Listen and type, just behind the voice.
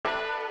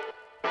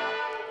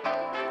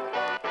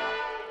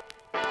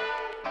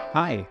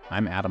Hi,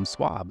 I'm Adam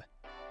Swab.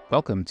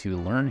 Welcome to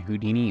Learn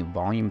Houdini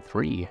Volume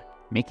 3,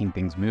 Making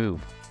Things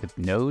Move with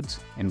Nodes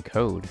and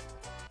Code.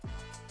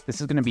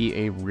 This is going to be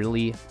a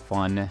really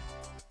fun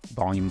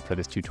volume for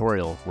this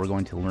tutorial. We're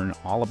going to learn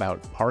all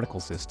about particle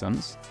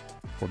systems.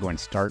 We're going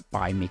to start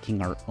by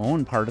making our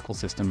own particle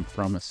system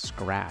from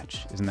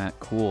scratch. Isn't that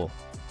cool?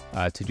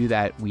 To do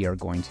that, we are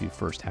going to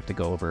first have to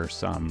go over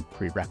some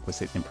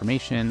prerequisite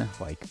information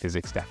like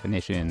physics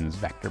definitions,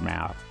 vector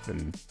math,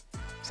 and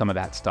some of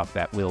that stuff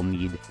that we'll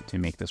need to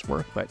make this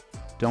work. But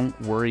don't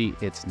worry,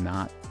 it's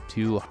not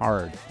too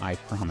hard, I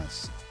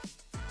promise.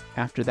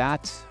 After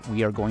that,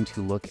 we are going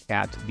to look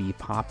at the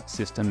pop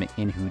system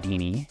in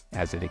Houdini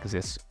as it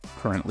exists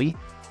currently,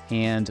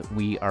 and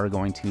we are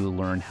going to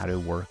learn how to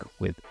work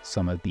with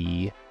some of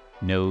the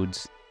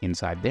nodes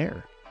inside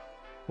there.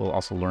 We'll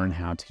also learn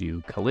how to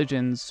do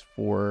collisions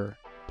for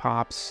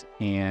pops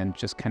and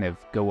just kind of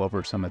go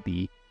over some of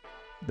the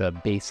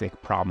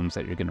basic problems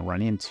that you're going to run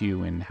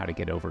into and how to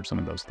get over some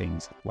of those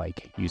things,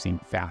 like using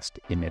fast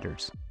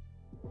emitters.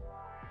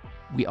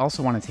 We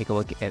also want to take a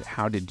look at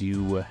how to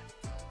do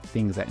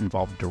things that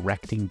involve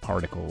directing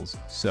particles.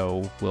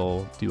 So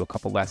we'll do a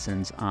couple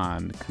lessons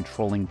on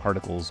controlling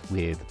particles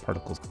with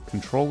particle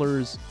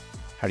controllers,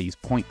 how to use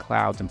point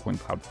clouds and point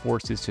cloud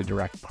forces to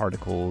direct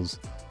particles,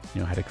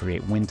 how to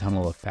create wind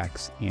tunnel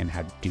effects, and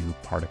how to do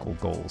particle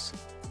goals.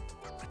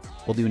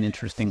 We'll do an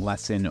interesting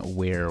lesson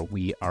where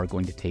we are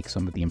going to take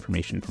some of the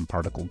information from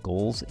particle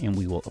goals and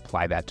we will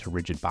apply that to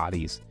rigid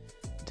bodies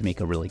to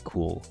make a really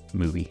cool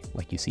movie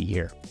like you see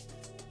here.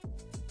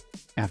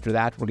 After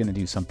that, we're going to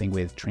do something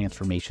with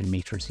transformation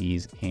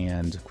matrices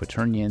and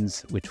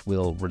quaternions, which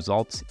will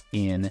result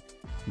in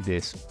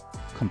this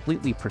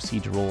completely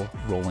procedural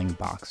rolling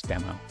box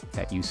demo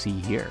that you see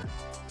here.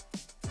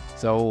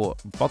 So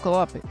buckle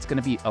up, it's going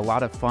to be a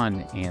lot of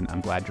fun, and I'm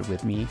glad you're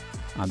with me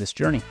on this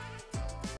journey.